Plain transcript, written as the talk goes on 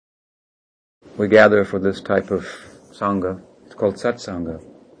we gather for this type of sangha. It's called satsanga.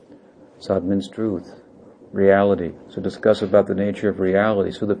 Sat means truth, reality. So discuss about the nature of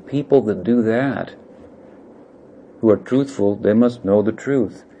reality. So the people that do that, who are truthful, they must know the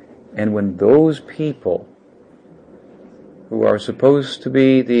truth. And when those people who are supposed to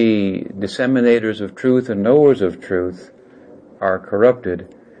be the disseminators of truth and knowers of truth are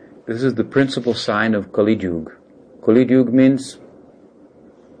corrupted, this is the principal sign of Kali Yuga. Kali Yuga means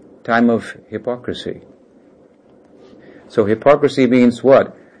time of hypocrisy. So hypocrisy means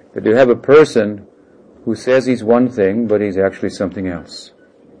what? That you have a person who says he's one thing, but he's actually something else.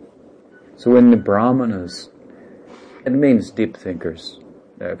 So in the Brahmanas, it means deep thinkers,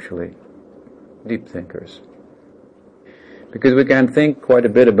 actually. Deep thinkers. Because we can think quite a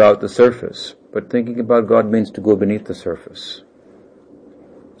bit about the surface, but thinking about God means to go beneath the surface.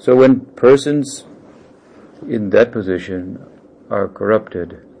 So when persons in that position are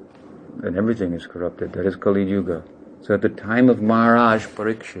corrupted, then everything is corrupted. That is Kali Yuga. So at the time of Maharaj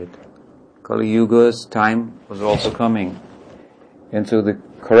Parikshit, Kali Yuga's time was also coming. And so the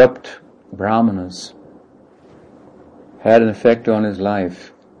corrupt Brahmanas had an effect on his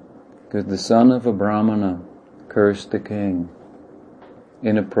life, because the son of a Brahmana cursed the king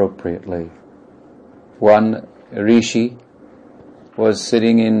inappropriately. One rishi was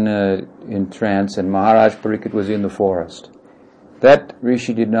sitting in trance, and Maharaj Parikshit was in the forest. That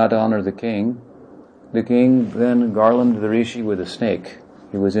rishi did not honor the king. The king then garlanded the rishi with a snake.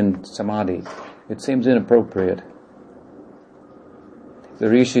 He was in samadhi. It seems inappropriate. The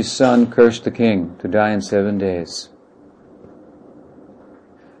rishi's son cursed the king to die in 7 days.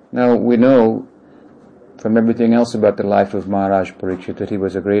 Now we know from everything else about the life of Maharaj Parikshit that he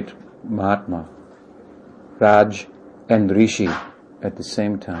was a great Mahatma, Raj and Rishi at the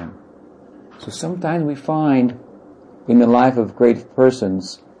same time. So sometimes we find in the life of great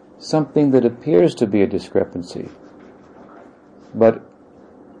persons something that appears to be a discrepancy. But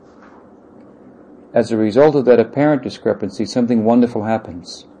as a result of that apparent discrepancy, something wonderful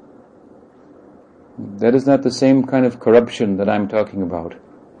happens. That is not the same kind of corruption that I'm talking about.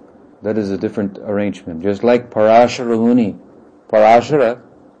 That is a different arrangement. Just like Parashara Muni. Parashara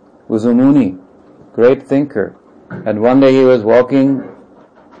was a Muni, great thinker. And one day he was walking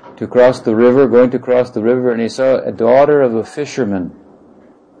to cross the river, going to cross the river, and he saw a daughter of a fisherman.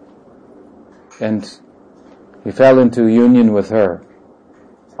 And he fell into union with her.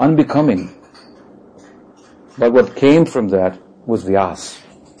 Unbecoming. But what came from that was Vyas.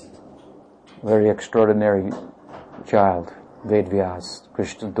 Very extraordinary child. Ved Vyas,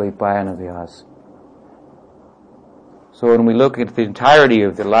 Krishna Dvaipayana Vyas. So when we look at the entirety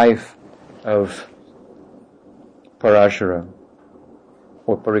of the life of Parashara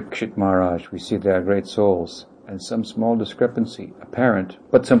or Parikshit Maharaj, we see they are great souls, and some small discrepancy apparent,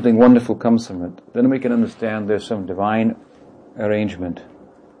 but something wonderful comes from it. Then we can understand there's some divine arrangement.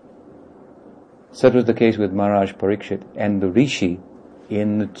 Such was the case with Maharaj Parikshit and the Rishi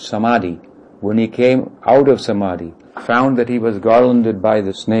in Samadhi. When he came out of Samadhi, found that he was garlanded by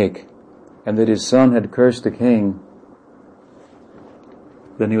the snake and that his son had cursed the king,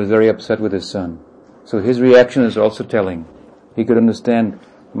 then he was very upset with his son. So his reaction is also telling. He could understand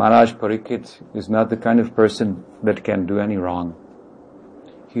Maharaj Parikshit is not the kind of person that can do any wrong.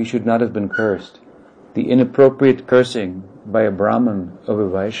 He should not have been cursed. The inappropriate cursing by a Brahman of a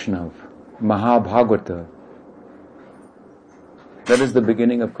Vaishnav, Mahabhagavata, that is the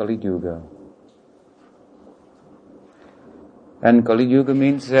beginning of Kali Yuga. And Kali Yuga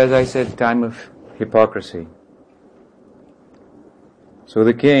means, as I said, time of hypocrisy. So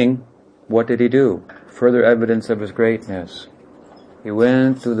the king, what did he do? Further evidence of his greatness. He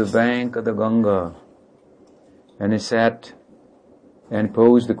went to the bank of the Ganga and he sat and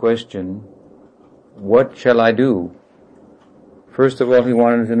posed the question, what shall I do? First of all, he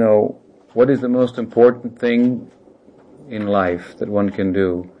wanted to know, what is the most important thing in life that one can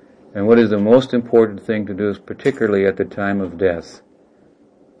do? And what is the most important thing to do, particularly at the time of death?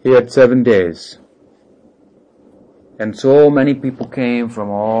 He had 7 days. And so many people came from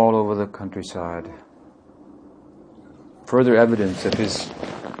all over the countryside. Further evidence of his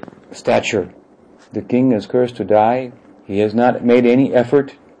stature. The king is cursed to die. He has not made any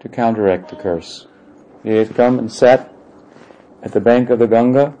effort to counteract the curse. He has come and sat at the bank of the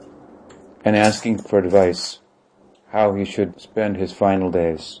Ganga and asking for advice how he should spend his final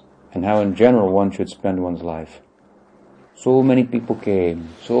days, and how in general one should spend one's life. So many people came,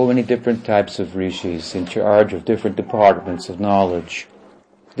 so many different types of rishis in charge of different departments of knowledge.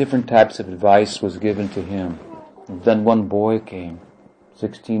 Different types of advice was given to him. And then one boy came,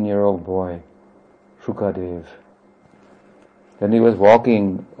 16-year-old boy, Shukadev. Then he was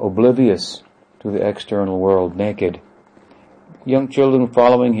walking oblivious to the external world, naked. Young children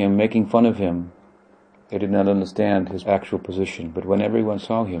following him, making fun of him. They did not understand his actual position, but when everyone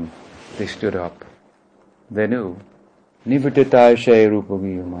saw him, they stood up. They knew. Nivrititashaya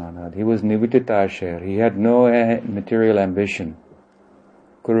rupagiyamanad. He was nivrititashaya. He had no material ambition.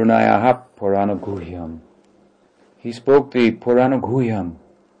 Kurunayaha Purana Guhyam. He spoke the Purana Guhyam,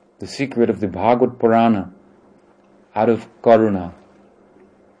 the secret of the Bhagavad Purana, out of Karuna.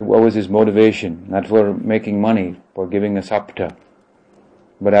 What was his motivation? Not for making money, for giving a sapta,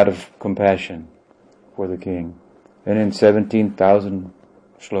 but out of compassion for the king. And in 17,000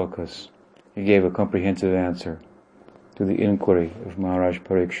 shlokas, he gave a comprehensive answer to the inquiry of Maharaj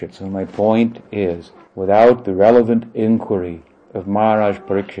Parikshit. So my point is, without the relevant inquiry of Maharaj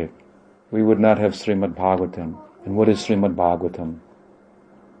Parikshit, we would not have Srimad Bhagavatam. And what is Srimad Bhagavatam?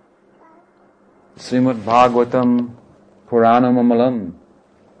 Srimad Bhagavatam Puranam Amalam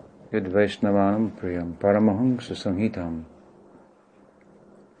Yad Vaishnavanam Priyam Paramahamsa Samhitam.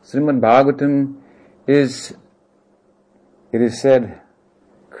 Srimad Bhagavatam is, it is said,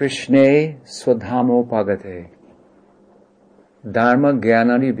 Krishne Swadhamo Pagate Dharma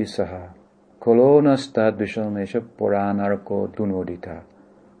Jnanari Visaha Kolonastad Vishalmesha Puranarko Dunodita.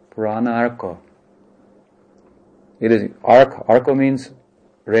 Puranarko. It is arko means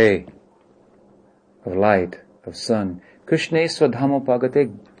ray of light, of sun. Krishne Swadhamo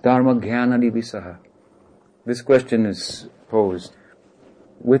Pagate Dharma Jnanari Visaha. This question is posed.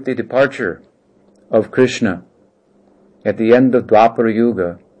 With the departure of Krishna at the end of Dwapara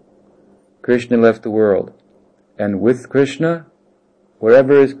Yuga, Krishna left the world. And with Krishna,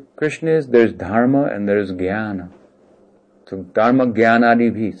 wherever Krishna is, there's dharma and there's jnana. So dharma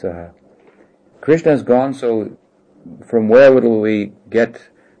jnanadi visaha. Krishna is gone, so from where will we get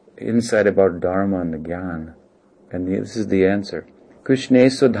insight about dharma and the jnana? And this is the answer. Krishne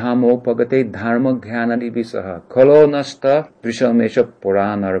sudhamo pagate dharma jnanadi visaha kalo nasta drishamesha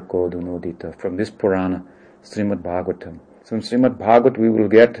puranarko dunodita. From this Purana, Srimad Bhagavatam. So in Srimad Bhagavat we will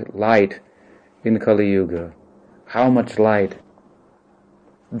get light in Kali Yuga. How much light?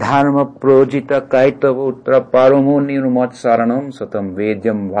 Dharma projita kaitavotra paramo nirumat saranam satam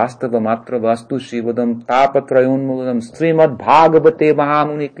vedyam vastava matra vastu shivadam tapatrayon muladam Srimad Bhagavate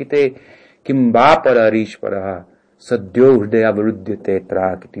mahamunikite kimbapara rishparaha sadyo hridaya varudyate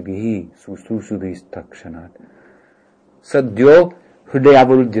trakitivihi susubhis takshanat. Sadyo hridaya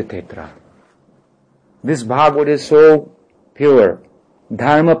varudyate tra. This Bhagavad is so pure.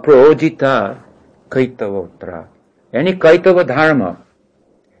 Dharma projita kaitavotra. Any kaitava dharma.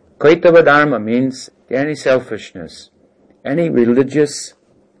 Kaitava dharma means any selfishness, any religious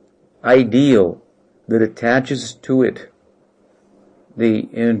ideal that attaches to it the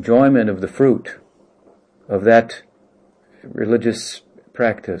enjoyment of the fruit of that religious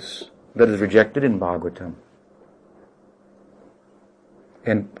practice that is rejected in Bhagavatam.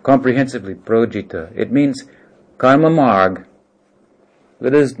 And comprehensively, projita, it means karma marg,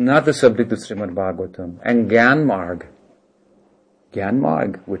 that is not the subject of Srimad Bhagavatam, and Gyan marg,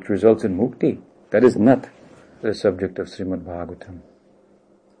 which results in mukti, that is not the subject of Srimad Bhagavatam.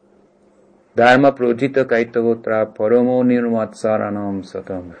 Dharma projita kaitavotra paramo nirmatsaranam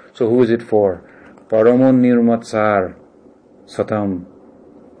satam. So who is it for? Paramo nirmatsar satam.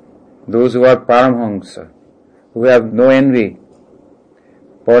 Those who are paramhamsa, who have no envy.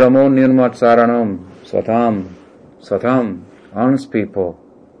 Paramo nirmatsaranam satam. Honest people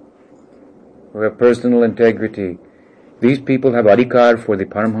who have personal integrity. These people have adhikar for the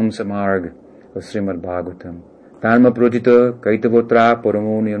Paramhamsa Marg of Srimad Bhagavatam. Dharma projita kaitavotra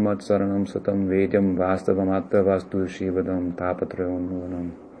paramo nirmat saranam satam vedyam vastavamatra vastu shivadam tapatrayon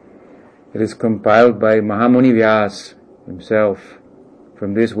mulanam. It is compiled by Mahamuni Vyas himself.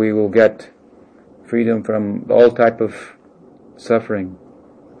 From this we will get freedom from all type of suffering.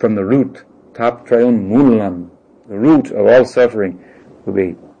 From the root, tapatrayon mulanam. The root of all suffering will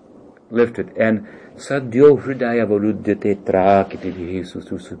be lifted. And sadyo hridaya varudyate trakitivihi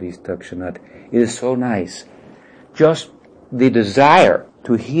susubhis takshanat. It is so nice. Just the desire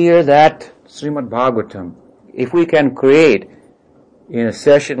to hear that Srimad Bhagavatam. If we can create in a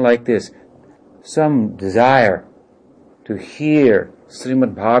session like this some desire to hear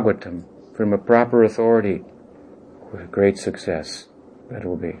Srimad Bhagavatam from a proper authority, what a great success that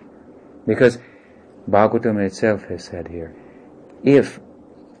will be. Because Bhagavatam itself has said here, if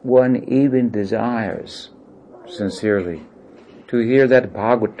one even desires sincerely to hear that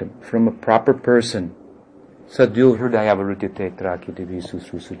Bhagavatam from a proper person, Sadhu Hridaya Varudyate Trakitivi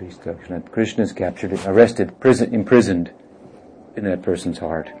Susubhis. Krishna is captured, arrested, imprisoned in that person's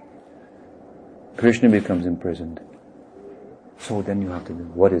heart. Krishna becomes imprisoned. So then you have to know,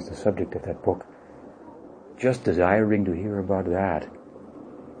 what is the subject of that book? Just desiring to hear about that,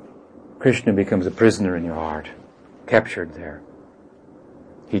 Krishna becomes a prisoner in your heart, captured there.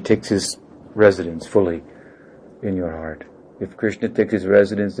 He takes his residence fully in your heart. If Krishna takes his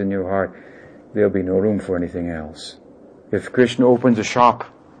residence in your heart, there'll be no room for anything else. If Krishna opens a shop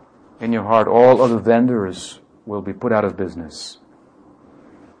in your heart, all other vendors will be put out of business.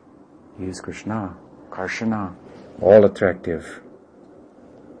 He is Krishna, Karshana, all attractive.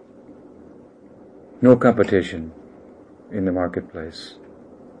 No competition in the marketplace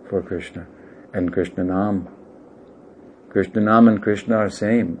for Krishna. And Krishna Nam. Krishna Nam and Krishna are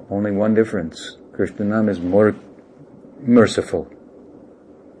same, only one difference. Krishna Nam is more merciful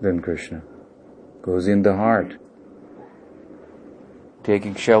than Krishna. Goes in the heart.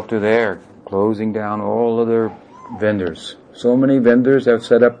 Taking shelter there, closing down all other vendors. So many vendors have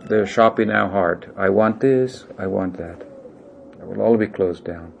set up their shop in our heart. I want this, I want that. That will all be closed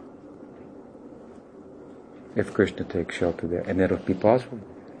down. If Krishna takes shelter there. And that will be possible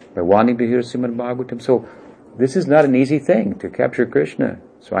by wanting to hear Srimad Bhagavatam. So, this is not an easy thing to capture Krishna.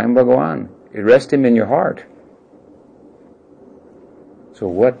 Swayam Bhagavan. Arrest him in your heart.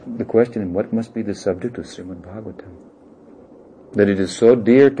 So the question, what must be the subject of Srimad Bhagavatam? That it is so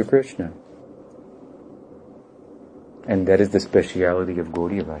dear to Krishna. And that is the speciality of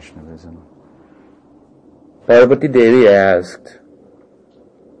Gaudiya Vaishnavism. Parvati Devi asked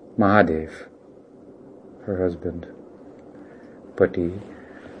Mahadev, her husband, Pati,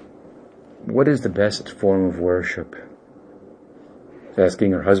 what is the best form of worship? She's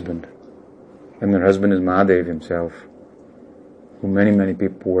asking her husband. And her husband is Mahadev himself, who many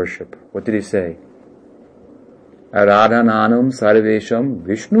people worship. What did he say? Aradhananam sarvesham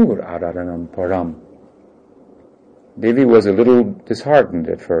Vishnur aradhanam param. Devi was a little disheartened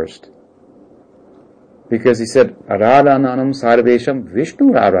at first, because he said, Aradhananam sarvesham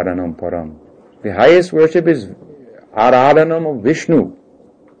Vishnur aradhanam param. The highest worship is Aradhanam of Vishnu.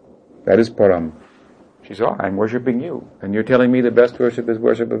 That is param. She said, I'm worshipping you, and you're telling me the best worship is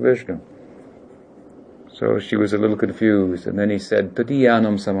worship of Vishnu. So she was a little confused, and then he said,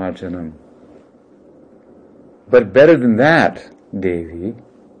 Tatiyanam samarchanam. But better than that, Devi,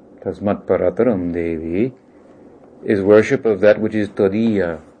 tasmat parataram Devi, is worship of that which is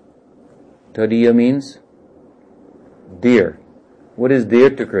tadiya. Tadiya means dear. What is dear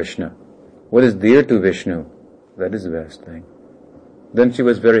to Krishna? What is dear to Vishnu? That is the best thing. Then she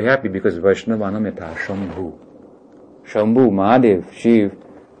was very happy because Vaishnavanam yatha Shambhu. Shambhu, Mahadev, Shiv,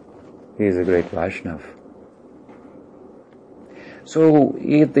 he is a great Vaishnav. So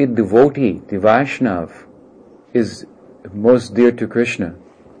if the devotee, the Vaishnav, is most dear to Krishna,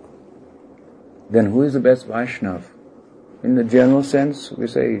 then who is the best Vaishnav? In the general sense, we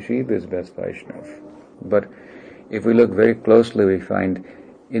say Shiva is best Vaishnav. But if we look very closely, we find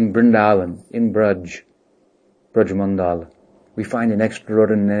in Vrindavan, in Braj Mandal, we find an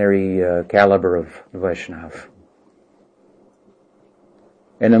extraordinary caliber of Vaishnav.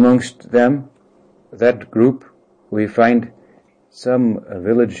 And amongst them, that group, we find some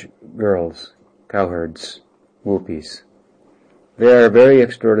village girls, cowherds, gopis. They are very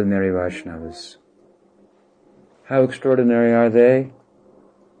extraordinary Vaishnavas. How extraordinary are they?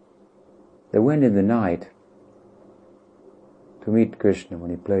 They went in the night to meet Krishna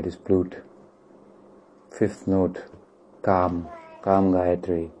when he played his flute. Fifth note, Kam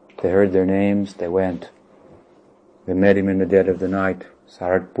Gayatri. They heard their names, they went. They met him in the dead of the night,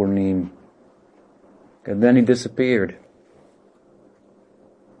 Sarat Purnim. And then he disappeared.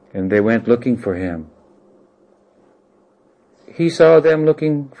 And they went looking for him. He saw them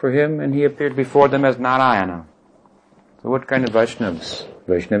looking for him, and he appeared before them as Narayana. So what kind of Vaishnavas?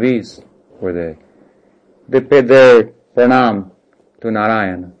 Vaishnavis were they. They paid their pranam to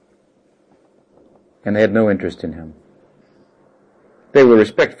Narayana, and they had no interest in him. They were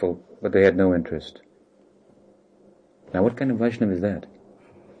respectful, but they had no interest. Now what kind of Vaishnava is that?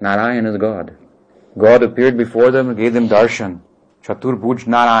 Narayana is God. God appeared before them and gave them darshan. Chaturbhuj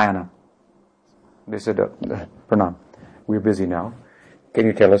Narayana. They said, pranam, we're busy now. Can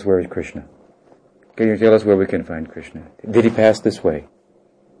you tell us where is Krishna? Can you tell us where we can find Krishna? Did he pass this way?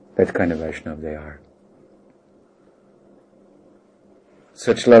 That kind of Vaishnava they are.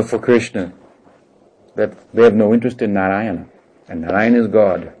 Such love for Krishna that they have no interest in Narayana. And Narayana is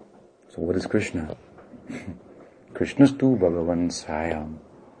God. So what is Krishna? Krishnastu Bhagavan Swayam.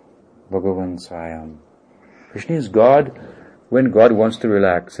 Bhagavan Swayam. Krishna is God when God wants to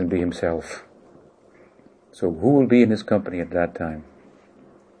relax and be himself. So who will be in his company at that time?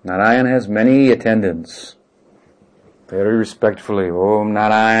 Narayan has many attendants. Very respectfully, Om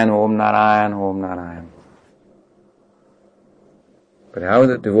Narayan, Om Narayan, Om Narayan. But how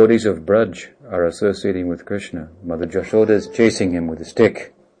the devotees of Braj are associating with Krishna. Mother Yashoda is chasing him with a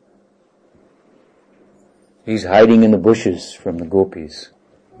stick. He's hiding in the bushes from the gopis.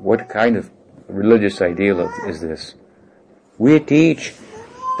 What kind of religious ideal is this? We teach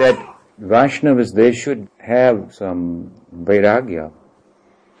that Vaishnavas, they should have some vairagya,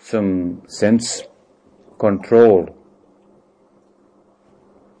 some sense control.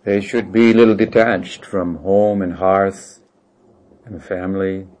 They should be a little detached from home and hearth and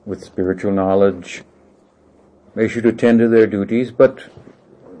family with spiritual knowledge. They should attend to their duties, but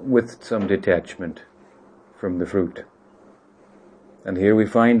with some detachment from the fruit. And here we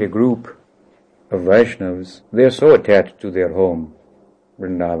find a group of Vaishnavas. They are so attached to their home,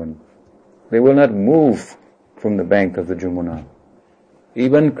 Vrindavan. They will not move from the bank of the Jamuna.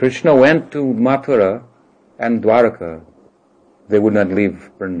 Even Krishna went to Mathura and Dwaraka. They would not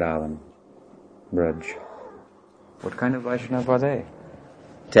leave Vrindavan, Braj. What kind of Vaishnava are they?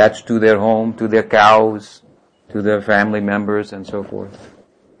 Attached to their home, to their cows, to their family members, and so forth.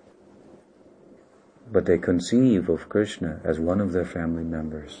 But they conceive of Krishna as one of their family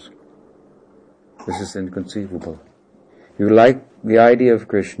members. This is inconceivable. You like the idea of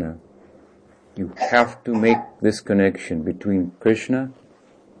Krishna, you have to make this connection between Krishna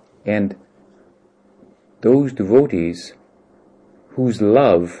and those devotees whose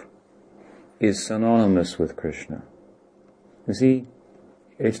love is synonymous with Krishna. You see,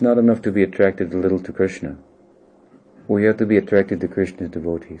 it's not enough to be attracted a little to Krishna. We have to be attracted to Krishna's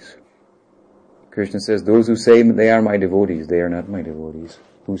devotees. Krishna says, those who say they are my devotees, they are not my devotees.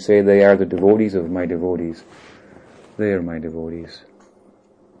 Who say they are the devotees of my devotees, they are my devotees.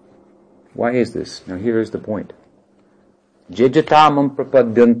 Why is this? Now here is the point. Jejatamam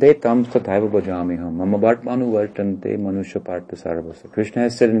prapadyante tam tathaiva bhajamiham mamavartmanu vartante manusya partha sarvasa. Krishna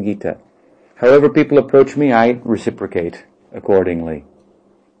has said in Gita, however people approach me, I reciprocate accordingly.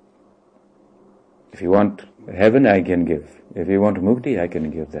 If you want heaven, I can give. If you want mukti, I can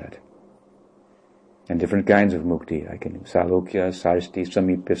give that. And different kinds of mukti. I can give salokya, sarsti,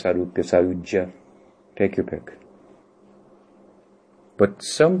 samipya, sarupya, sarujya. Take your pick. But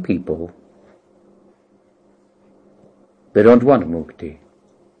some people, they don't want mukti.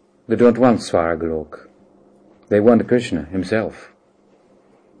 They don't want svargalok. They want Krishna himself.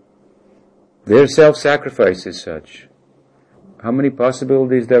 Their self-sacrifice is such. How many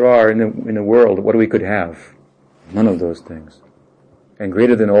possibilities there are in the world, what we could have? None of those things. And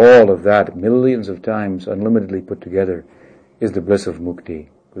greater than all of that, millions of times, unlimitedly put together, is the bliss of mukti.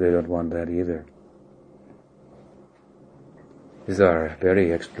 They don't want that either. These are a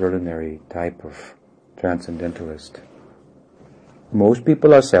very extraordinary type of transcendentalist. Most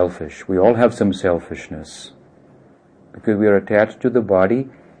people are selfish. We all have some selfishness. Because we are attached to the body,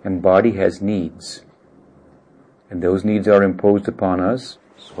 and body has needs. And those needs are imposed upon us,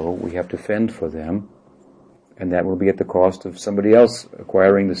 so we have to fend for them. And that will be at the cost of somebody else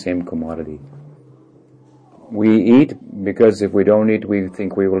acquiring the same commodity. We eat because if we don't eat, we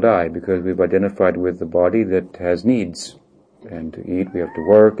think we will die, because we've identified with the body that has needs. And to eat, we have to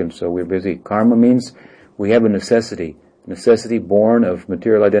work, and so we're busy. Karma means we have a necessity born of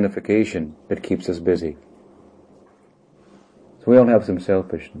material identification that keeps us busy. So we all have some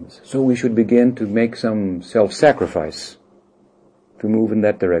selfishness. So we should begin to make some self-sacrifice to move in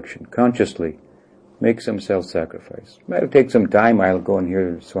that direction, consciously. Make some self-sacrifice. Might have taken some time. I'll go and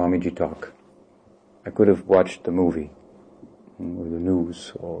hear Swamiji talk. I could have watched the movie or the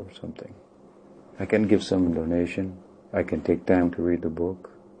news or something. I can give some donation. I can take time to read the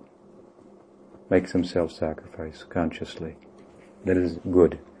book. Make some self-sacrifice consciously. That is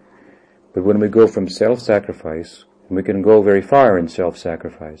good. But when we go from self-sacrifice, we can go very far in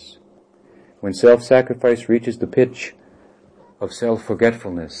self-sacrifice. When self-sacrifice reaches the pitch of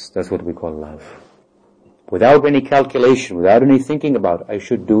self-forgetfulness, that's what we call love. Without any calculation, without any thinking about, I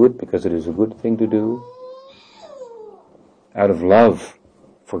should do it because it is a good thing to do. Out of love,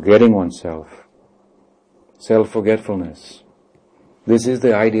 forgetting oneself. Self-forgetfulness. This is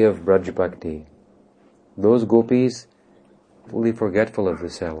the idea of Braj Bhakti. Those gopis, fully forgetful of the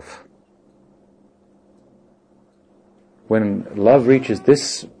self. When love reaches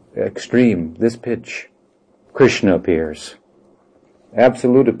this extreme, this pitch, Krishna appears.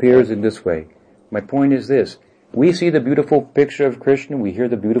 Absolute appears in this way. My point is this. We see the beautiful picture of Krishna, we hear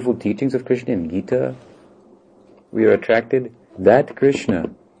the beautiful teachings of Krishna in Gita. We are attracted. That Krishna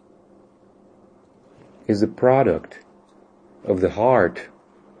is the product of the heart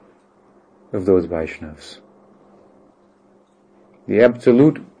of those Vaishnavas. The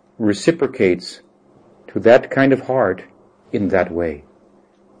Absolute reciprocates to that kind of heart in that way.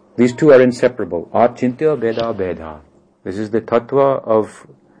 These two are inseparable. Achintya Veda Veda. This is the tattva of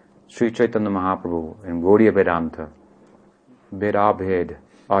Sri Chaitanya Mahaprabhu in Gaudiya Vedanta. Vedabhed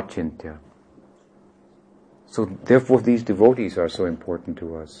achintya. So therefore these devotees are so important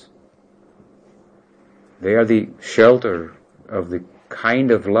to us. They are the shelter of the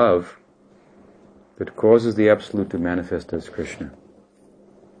kind of love that causes the Absolute to manifest as Krishna.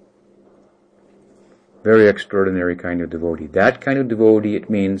 Very extraordinary kind of devotee. That kind of devotee, it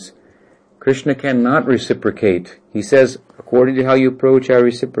means Krishna cannot reciprocate. He says, according to how you approach, I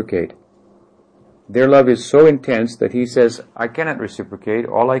reciprocate. Their love is so intense that he says, I cannot reciprocate.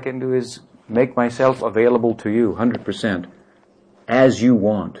 All I can do is make myself available to you 100% as you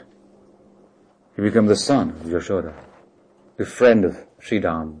want. You become the son of Yashoda, the friend of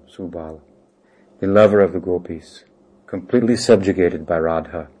Sridham, Subala, the lover of the gopis, completely subjugated by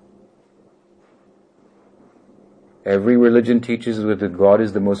Radha. Every religion teaches that God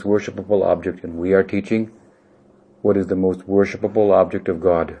is the most worshipable object, and we are teaching what is the most worshipable object of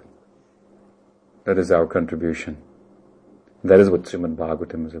God. That is our contribution. That is what Srimad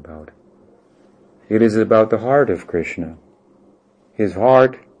Bhagavatam is about. It is about the heart of Krishna. His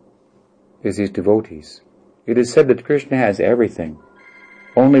heart is his devotees. It is said that Krishna has everything.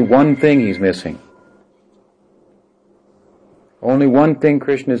 Only one thing he's missing. Only one thing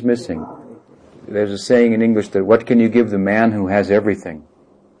Krishna is missing. There's a saying in English that what can you give the man who has everything?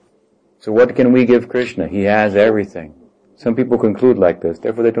 So what can we give Krishna? He has everything. Some people conclude like this,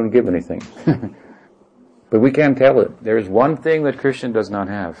 therefore they don't give anything. But we can't tell it. There is one thing that Krishna does not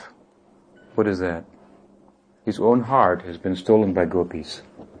have. What is that? His own heart has been stolen by gopis.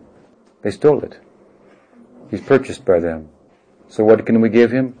 They stole it. He's purchased by them. So what can we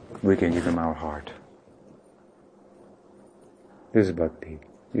give him? We can give him our heart. This is bhakti.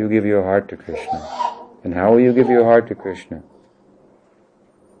 You give your heart to Krishna. And how will you give your heart to Krishna?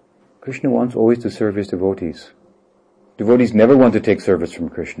 Krishna wants always to serve his devotees. Devotees never want to take service from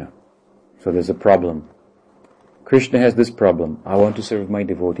Krishna. So there's a problem. Krishna has this problem. I want to serve my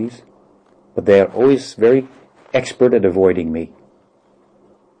devotees, but they are always very expert at avoiding me.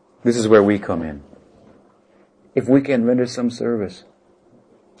 This is where we come in. If we can render some service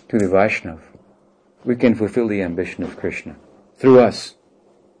to the Vaishnav, we can fulfill the ambition of Krishna through us.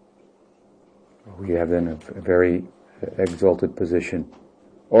 We have then a very exalted position,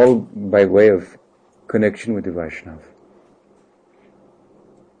 all by way of connection with the Vaishnav.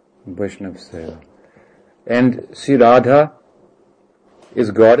 Vaishnav Seva. And Sri Radha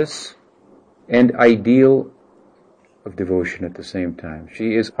is goddess and ideal of devotion at the same time.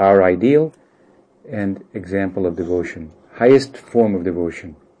 She is our ideal and example of devotion, highest form of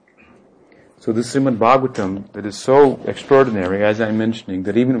devotion. So this Srimad Bhagavatam that is so extraordinary, as I'm mentioning,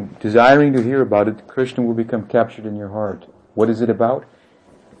 that even desiring to hear about it, Krishna will become captured in your heart. What is it about?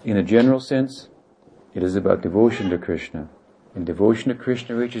 In a general sense, it is about devotion to Krishna. And devotion to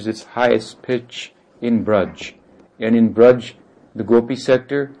Krishna reaches its highest pitch in Braj. And in Braj, the Gopi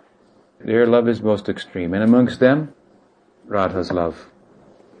sector, their love is most extreme. And amongst them, Radha's love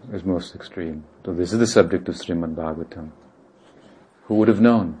is most extreme. So this is the subject of Srimad Bhagavatam. Who would have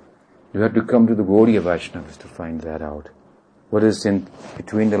known? You have to come to the Gaudiya Vaishnavas to find that out. What is in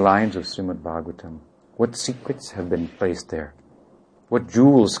between the lines of Srimad Bhagavatam? What secrets have been placed there? What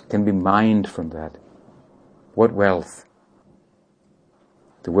jewels can be mined from that? What wealth?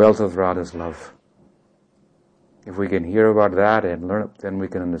 The wealth of Radha's love. If we can hear about that and learn it, then we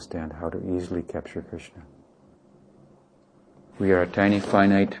can understand how to easily capture Krishna. We are a tiny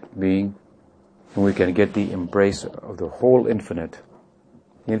finite being, and we can get the embrace of the whole infinite.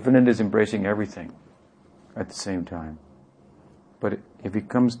 The infinite is embracing everything at the same time. But if it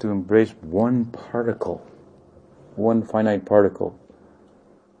comes to embrace one particle, one finite particle,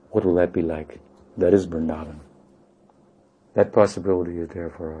 what will that be like? That is Vrindavan. That possibility is there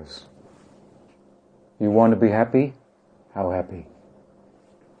for us. You want to be happy? How happy?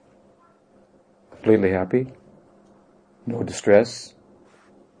 Completely happy? No distress?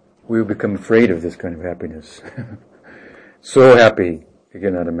 We will become afraid of this kind of happiness. So happy, you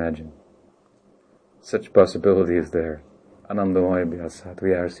cannot imagine. Such possibility is there. Anandamaya Vyasat.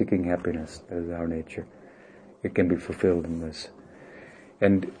 We are seeking happiness. That is our nature. It can be fulfilled in this.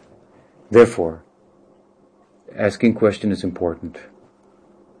 And therefore, asking question is important.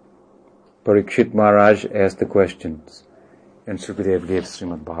 Parikshit Maharaj asked the questions, and Sukadeva gave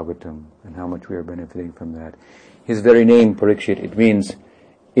Srimad Bhagavatam, and how much we are benefiting from that. His very name, Parikshit, it means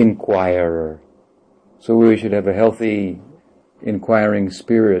inquirer. So we should have a healthy, inquiring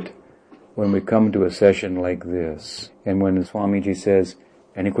spirit when we come to a session like this. And when Swamiji says,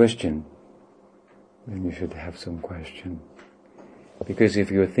 any question? Then you should have some question. Because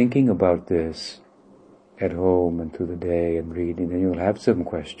if you're thinking about this, at home and through the day and reading, then you'll have some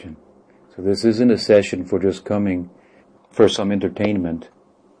question. So this isn't a session for just coming for some entertainment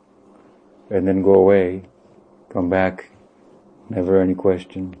and then go away, come back, never any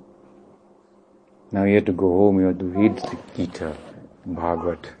question. Now you have to go home, you have to read the Gita,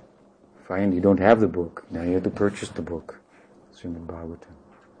 Bhagavat. Fine, you don't have the book. Now you have to purchase the book, Srimad Bhagavatam.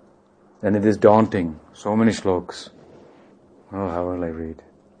 And it is daunting. So many slokas. Oh, how will I read?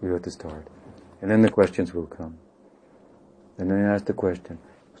 You have to start. And then the questions will come. And then you ask the question.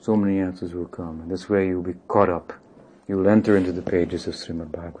 So many answers will come. And this way you'll be caught up. You will enter into the pages of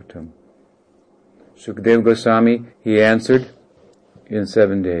Srimad Bhagavatam. Sukadeva Goswami, he answered in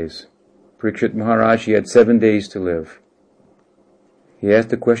 7 days. Parikshit Maharaj, he had 7 days to live. He asked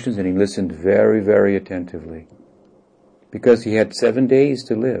the questions and he listened very, very attentively. Because he had 7 days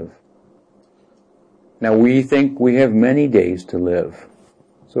to live. Now we think we have many days to live.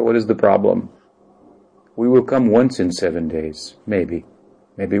 So what is the problem? We will come once in 7 days, maybe.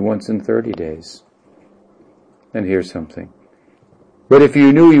 Maybe once in 30 days. And here's something. But if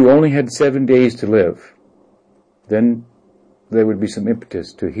you knew you only had 7 days to live, then there would be some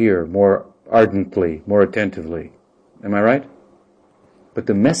impetus to hear more ardently, more attentively. Am I right? But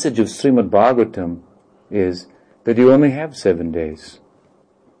the message of Srimad Bhagavatam is that you only have 7 days.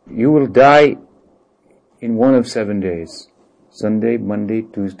 You will die in one of 7 days. Sunday, Monday,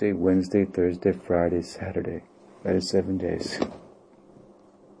 Tuesday, Wednesday, Thursday, Friday, Saturday. That is 7 days.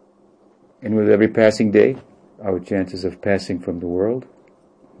 And with every passing day, our chances of passing from the world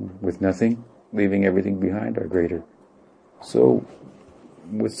with nothing, leaving everything behind, are greater. So,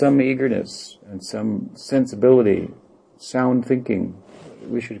 with some eagerness and some sensibility, sound thinking,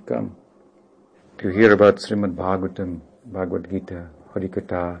 we should come to hear about Srimad Bhagavatam, Bhagavad Gita,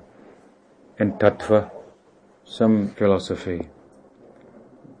 Harikatha, and Tattva, some philosophy.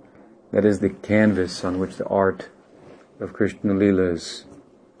 That is the canvas on which the art of Krishna Lila is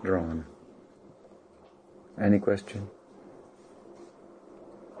drawn. Any question?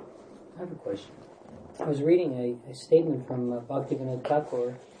 I have a question. I was reading a statement from Bhaktivinoda Thakur,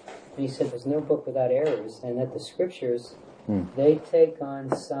 and he said there's no book without errors, and that the scriptures, they take on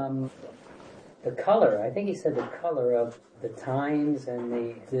the color, I think he said the color of the times and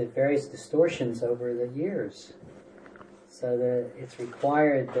the various distortions over the years. So that it's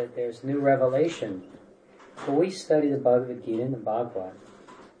required that there's new revelation. But we study the Bhagavad Gita and the Bhagavad,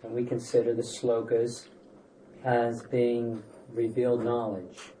 and we consider the slokas as being revealed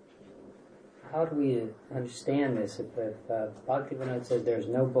knowledge. How do we understand this? If Bhaktivinoda says there's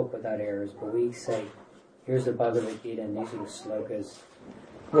no book without errors, but we say, here's the Bhagavad Gita and these are the slokas.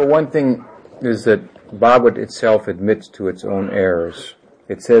 Well, one thing is that Bhagavad itself admits to its own errors.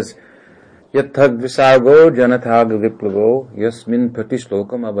 It says, Yathag visargo janathag viplavo yasmin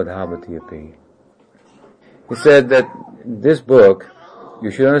pratishlokam abadhavati api. He said that this book,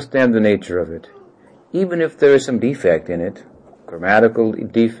 you should understand the nature of it. Even if there is some defect in it, grammatical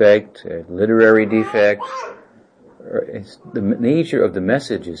defect, literary defect, the nature of the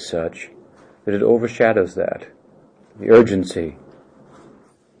message is such that it overshadows that, the urgency.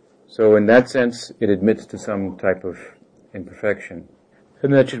 So in that sense, it admits to some type of imperfection.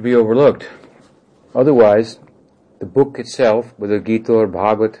 And that should be overlooked. Otherwise, the book itself, whether Gita or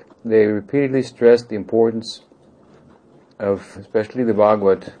Bhagavat, they repeatedly stress the importance of, especially the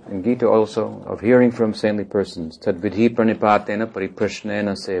Bhagavat and Gita also, of hearing from saintly persons. Tad vidhi pranipatena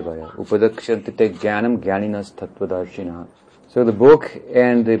pariprashnena sevaya upadakshantite jnanam jnaninas tattvadarshina. So the book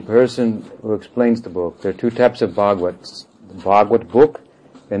and the person who explains the book, there are two types of Bhagavats. The Bhagavat book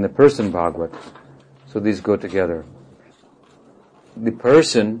and the person Bhagavat. So these go together. The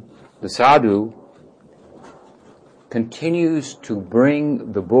person, the sadhu, continues to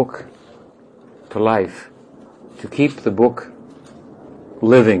bring the book to life, to keep the book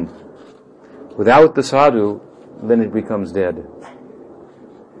living. Without the sadhu, then it becomes dead.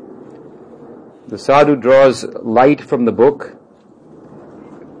 The sadhu draws light from the book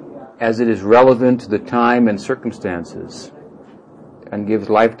as it is relevant to the time and circumstances and gives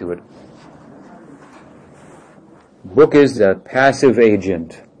life to it. Book is the passive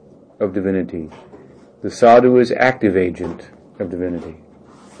agent of divinity. The sadhu is active agent of divinity.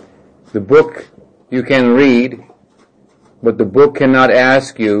 The book you can read, but the book cannot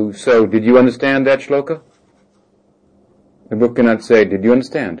ask you, so did you understand that shloka? The book cannot say, did you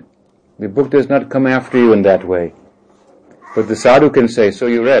understand? The book does not come after you in that way. But the sadhu can say, so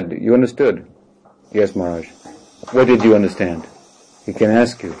you read, you understood. Yes, Maharaj. What did you understand? He can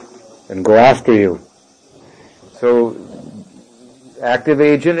ask you and go after you. So, active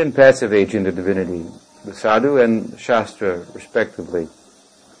agent and passive agent of divinity. The sadhu and shastra, respectively.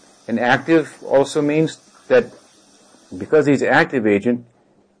 And active also means that because he's active agent,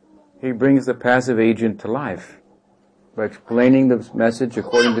 he brings the passive agent to life by explaining the message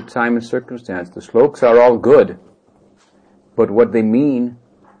according to time and circumstance. The slokas are all good, but what they mean,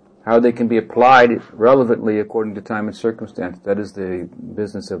 how they can be applied relevantly according to time and circumstance, that is the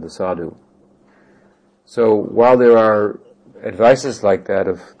business of the sadhu. So while there are advices like that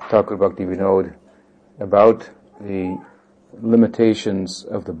of Thakur Bhakti Vinod about the limitations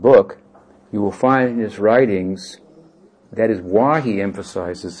of the book, you will find in his writings that is why he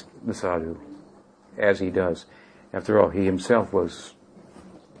emphasizes the sadhu as he does. After all, he himself was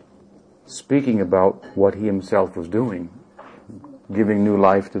speaking about what he himself was doing, giving new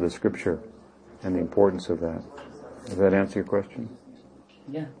life to the scripture and the importance of that. Does that answer your question?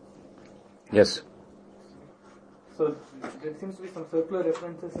 Yeah. Yes. So there seems to be some circular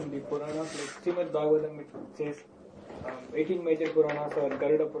references in the Puranas, like Srimad Bhagavatam, which says 18 major Puranas or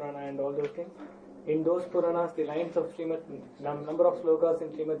Garuda Purana and all those things. In those Puranas, the lines of Srimad, number of slokas in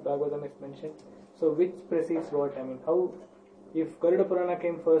Srimad Bhagavatam is mentioned. So which precedes what? I mean, how, if Garuda Purana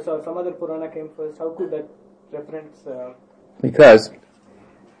came first or some other Purana came first, how could that reference... Because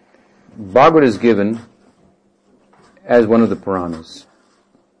Bhagavad is given as one of the Puranas,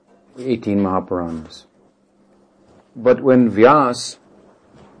 18 Mahapuranas. But when Vyas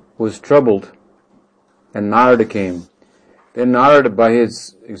was troubled and Narada came, then Narada, by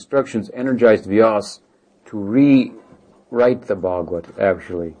his instructions, energized Vyas to rewrite the Bhagavad,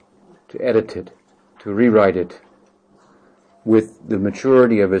 actually, to edit it, to rewrite it with the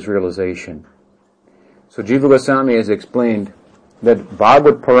maturity of his realization. So Jiva Goswami has explained that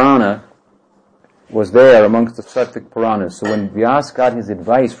Bhagavad Purana was there amongst the Sattvic Puranas. So when Vyas got his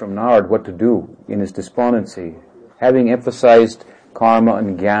advice from Narada what to do in his despondency, having emphasized karma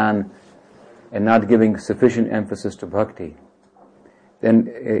and jnana and not giving sufficient emphasis to bhakti,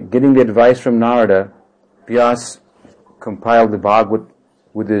 then getting the advice from Narada, Vyas compiled the Bhagavad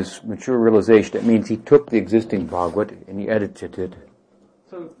with his mature realization. That means he took the existing Bhagavad and he edited it.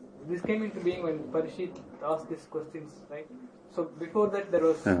 So this came into being when Parishit asked these questions, right? So before that there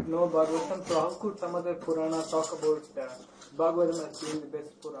was no Bhagavatam, so how could some other Purana talk about Bhagavatam as being the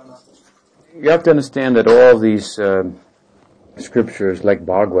best Purana? You have to understand that all these scriptures, like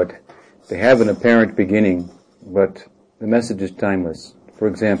Bhagavad, they have an apparent beginning, but the message is timeless. For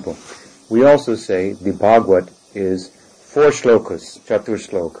example, we also say the Bhagavad is 4 shlokas, Chatur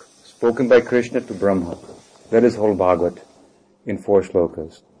Shlok, spoken by Krishna to Brahma. That is whole Bhagavad in 4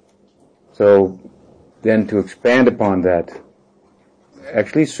 shlokas. So then to expand upon that,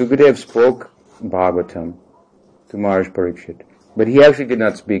 actually Sukadev spoke Bhagavatam to Maharaj Parikshit, but he actually did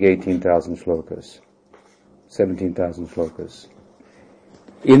not speak 18,000 shlokas, 17,000 shlokas.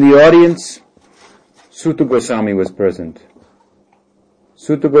 In the audience, Suta Goswami was present.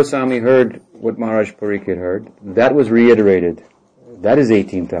 Suta Goswami heard what Maharaj Parikshit heard. That was reiterated. That is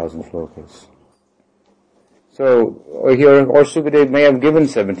 18,000 shlokas. So, or Sukadev may have given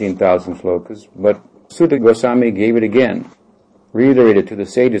 17,000 shlokas, but Suta Goswami gave it again, reiterated to the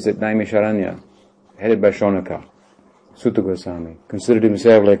sages at Naimisharanya, headed by Shonaka. Suta Goswami considered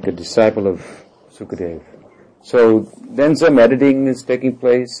himself like a disciple of Sukadev. So then some editing is taking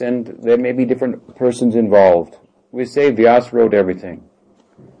place and there may be different persons involved. We say Vyas wrote everything,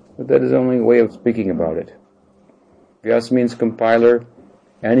 but that is only a way of speaking about it. Vyas means compiler.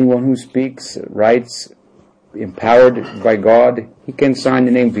 Anyone who speaks, writes, empowered by God, he can sign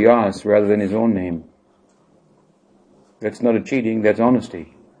the name Vyas rather than his own name. That's not a cheating, that's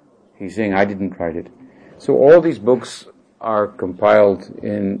honesty. He's saying, I didn't write it. So all these books are compiled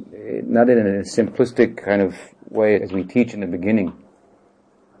not in a simplistic kind of way as we teach in the beginning,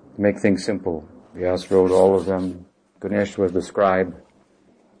 to make things simple. Vyas wrote all of them. Ganesh was the scribe.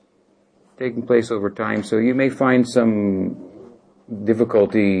 Taking place over time, so you may find some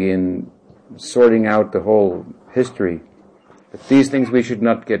difficulty in sorting out the whole history. But these things we should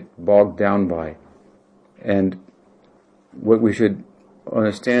not get bogged down by. And what we should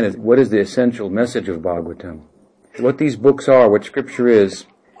understand is what is the essential message of Bhagavatam. What these books are, what scripture is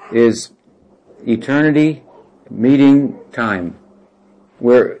eternity meeting time.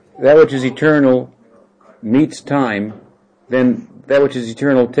 Where that which is eternal meets time, then that which is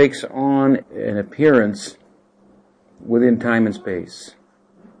eternal takes on an appearance within time and space.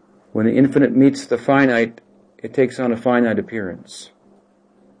 When the infinite meets the finite, it takes on a finite appearance.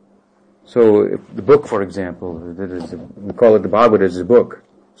 So if the book, for example, we call it the Bhagavad is a book.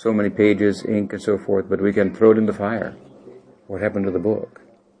 So many pages, ink and so forth, but we can throw it in the fire. What happened to the book?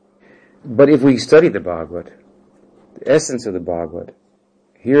 But if we study the Bhagavad, the essence of the Bhagavad,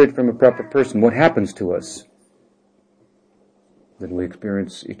 hear it from a proper person, what happens to us? Then we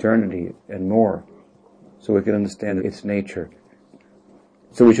experience eternity and more. so we can understand its nature.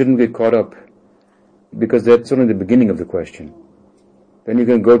 So we shouldn't get caught up, because that's only the beginning of the question. Then you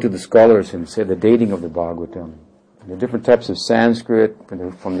can go to the scholars and say the dating of the Bhagavatam, the different types of Sanskrit,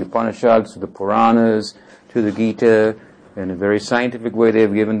 from the Upanishads to the Puranas to the Gita. In a very scientific way, they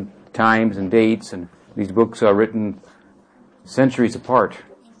have given times and dates, and these books are written centuries apart,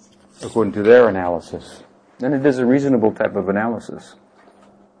 according to their analysis. And it is a reasonable type of analysis.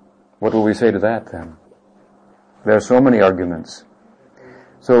 What will we say to that, then? There are so many arguments.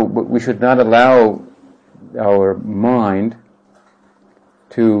 So we should not allow our mind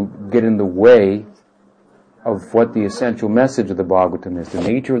to get in the way of what the essential message of the Bhagavatam is. The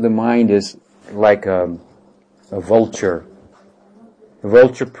nature of the mind is like a vulture. The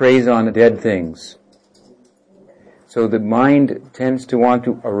vulture preys on dead things. So the mind tends to want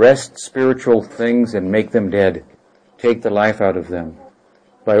to arrest spiritual things and make them dead, take the life out of them.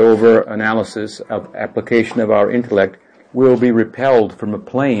 By over-analysis of application of our intellect, we'll be repelled from a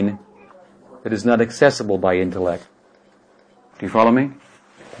plane that is not accessible by intellect. Do you follow me?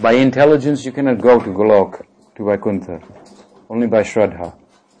 By intelligence you cannot go to Golok, to Vaikuntha, only by Shraddha.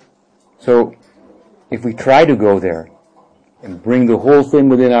 So, if we try to go there and bring the whole thing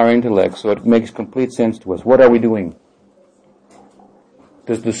within our intellect so it makes complete sense to us, what are we doing?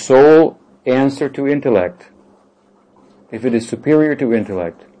 Does the soul answer to intellect? If it is superior to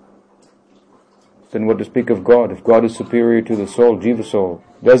intellect, then what to speak of God? If God is superior to the soul, Jiva soul,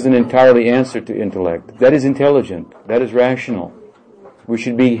 doesn't entirely answer to intellect. That is intelligent. That is rational. We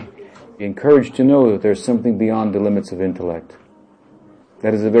should be encouraged to know that there's something beyond the limits of intellect.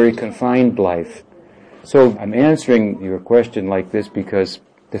 That is a very confined life. So I'm answering your question like this because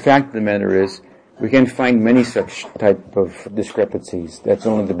the fact of the matter is we can find many such type of discrepancies. That's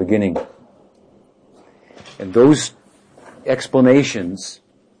only the beginning. And those explanations,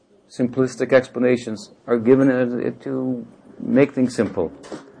 simplistic explanations, are given to make things simple.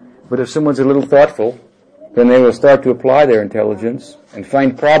 But if someone's a little thoughtful, then they will start to apply their intelligence and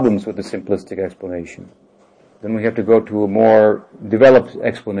find problems with the simplistic explanation. Then we have to go to a more developed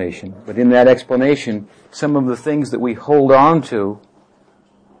explanation. But in that explanation, some of the things that we hold on to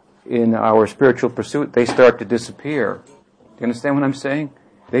in our spiritual pursuit, they start to disappear. Do you understand what I'm saying?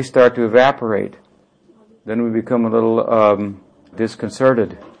 They start to evaporate. Then we become a little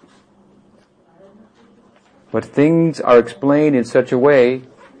disconcerted. But things are explained in such a way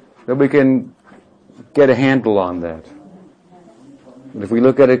that we can get a handle on that. But if we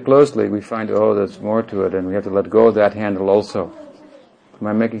look at it closely, we find, oh, there's more to it, and we have to let go of that handle also. Am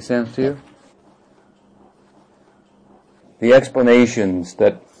I making sense to you? The explanations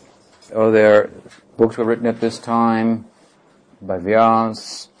that, their books were written at this time by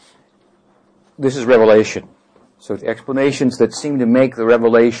Vyas. This is revelation. So the explanations that seem to make the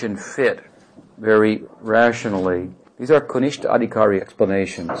revelation fit very rationally, these are Kanishta Adhikari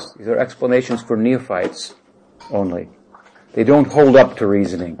explanations. These are explanations for neophytes only. They don't hold up to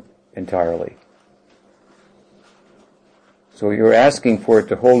reasoning entirely. So you're asking for it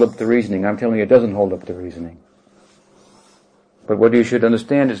to hold up to reasoning. I'm telling you it doesn't hold up to reasoning. But what you should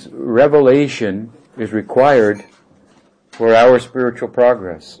understand is revelation is required for our spiritual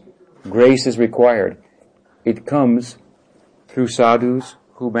progress. Grace is required. It comes through sadhus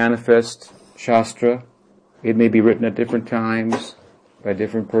who manifest Shastra. It may be written at different times by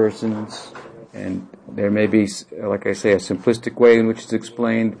different persons, and there may be, like I say, a simplistic way in which it's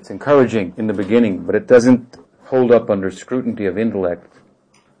explained. It's encouraging in the beginning, but it doesn't hold up under scrutiny of intellect.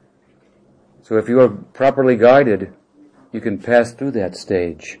 So if you are properly guided, you can pass through that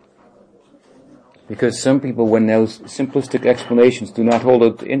stage. Because some people, when those simplistic explanations do not hold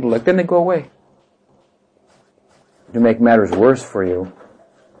up to intellect, then they go away. To make matters worse for you,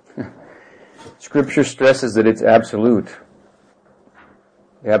 Scripture stresses that it's absolute.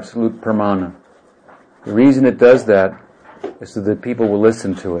 Absolute pramana. The reason it does that is so that people will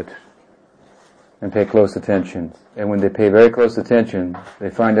listen to it and pay close attention. And when they pay very close attention,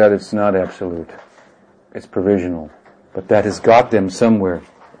 they find out it's not absolute. It's provisional. But that has got them somewhere.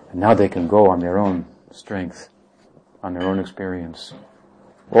 And now they can go on their own strength, on their own experience.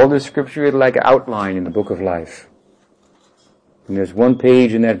 All this scripture is like an outline in the book of life. And there's one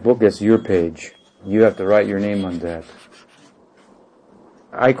page in that book that's your page. You have to write your name on that.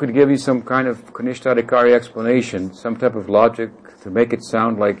 I could give you some kind of Kanishta explanation, some type of logic to make it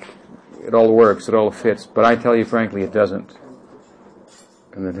sound like it all works, it all fits, but I tell you frankly it doesn't.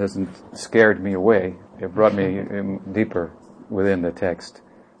 And it hasn't scared me away. It brought me deeper within the text.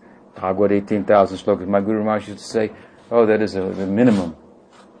 Bhagavad 18,000 slokas. My Guru Maharaj used to say, that is the minimum.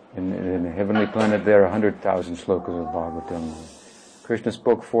 In the heavenly planet there are 100,000 slokas of Bhagavatam. Krishna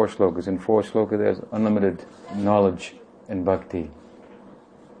spoke 4 slokas. In 4 slokas there's unlimited knowledge and bhakti.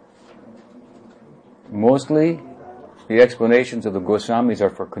 Mostly, the explanations of the Goswamis are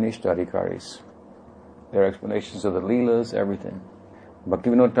for Kanishta Adhikaris. Their explanations of the Leelas, everything.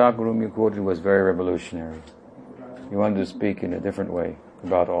 Bhaktivinoda Thakur, whom you quoted, was very revolutionary. He wanted to speak in a different way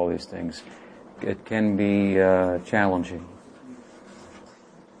about all these things. It can be challenging.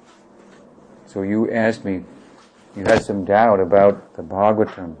 So you asked me, you had some doubt about the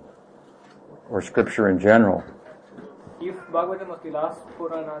Bhagavatam, or scripture in general. If Bhagavatam was the last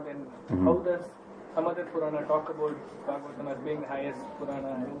Purana, then how does some other Purana talk about Bhagavatam as being the highest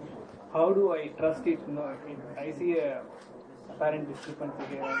Purana? And how do I trust it? No, I see a apparent discrepancy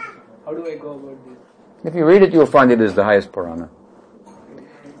here. How do I go about this? If you read it, you'll find it is the highest Purana.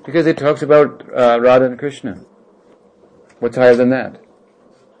 Because it talks about Radha and Krishna. What's higher than that?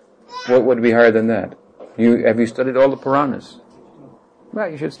 What would be higher than that? Have you studied all the Puranas? Well,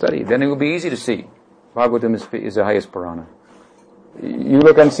 you should study. Then it will be easy to see. Bhagavatam is the highest Purana. You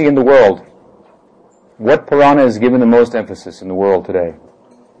look and see in the world. What Purana is given the most emphasis in the world today?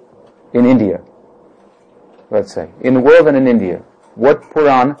 In India, let's say. In the world and in India, what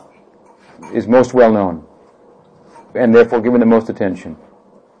Purana is most well known and therefore given the most attention?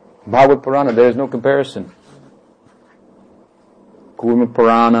 Bhagavad Purana, there is no comparison. Kurma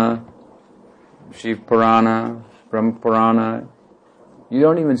Purana, Shiv Purana, Brahma Purana. You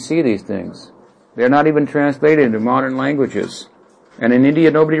don't even see these things. They're not even translated into modern languages. And in India,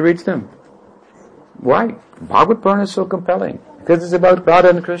 nobody reads them. Why? Bhagavad Purana is so compelling. Because it's about Radha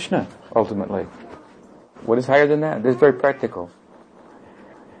and Krishna, ultimately. What is higher than that? It's very practical.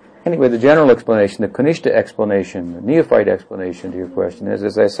 Anyway, the general explanation, the Kanishta explanation, the neophyte explanation to your question is,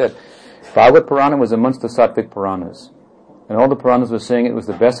 as I said, Bhagavad Purana was amongst the Sattvic Puranas. And all the Puranas were saying it was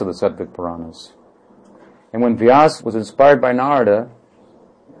the best of the Sattvic Puranas. And when Vyas was inspired by Narada,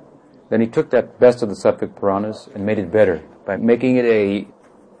 then he took that best of the Sattvic Puranas and made it better by making it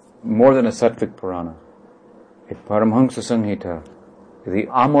more than a Sattvic Purana. A Paramhamsa Samhita, the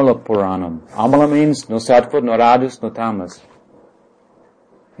Amala Puranam. Amala means no Sattva, no Rajas, no Tamas.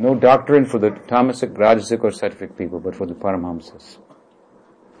 No doctrine for the Tamasic, Rajasic or Sattvic people, but for the Paramhamsas.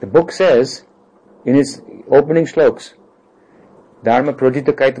 The book says, in its opening shlokas, Dharma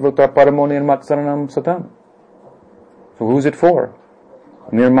Projita Kaitavata Paramo Nirmatsaranam Satam. So who's it for?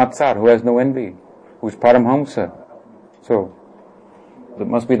 Nirmatsar, who has no envy, who's Paramhamsa. So, it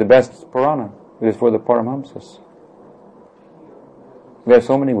must be the best Purana. It is for the Paramhamsas. There are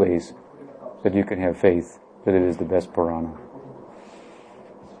so many ways that you can have faith that it is the best Purana.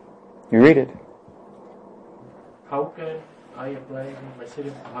 You read it. How can I apply the message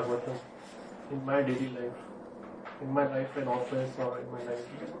of Bhagavatam in my daily life? In my life in office or in my life?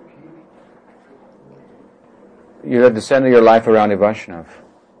 You have to center your life around a Vaishnav.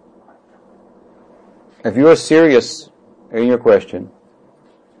 If you are serious in your question,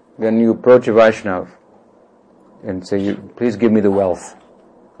 then you approach a Vaishnav and say, please give me the wealth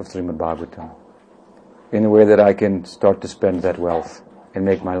of Srimad Bhagavatam in a way that I can start to spend that wealth and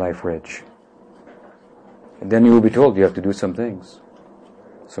make my life rich. And then you will be told you have to do some things.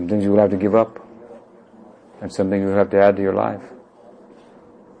 Some things you will have to give up. And some things you will have to add to your life.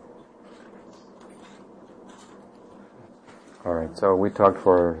 Alright, so we talked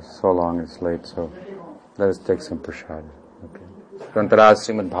for so long, it's late, so let us take some prasad. Okay. Grantaraj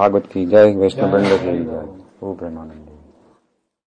Srimad Bhagavat ki jai, Vaishnava Vrinda ki jai. O Brahmanandi.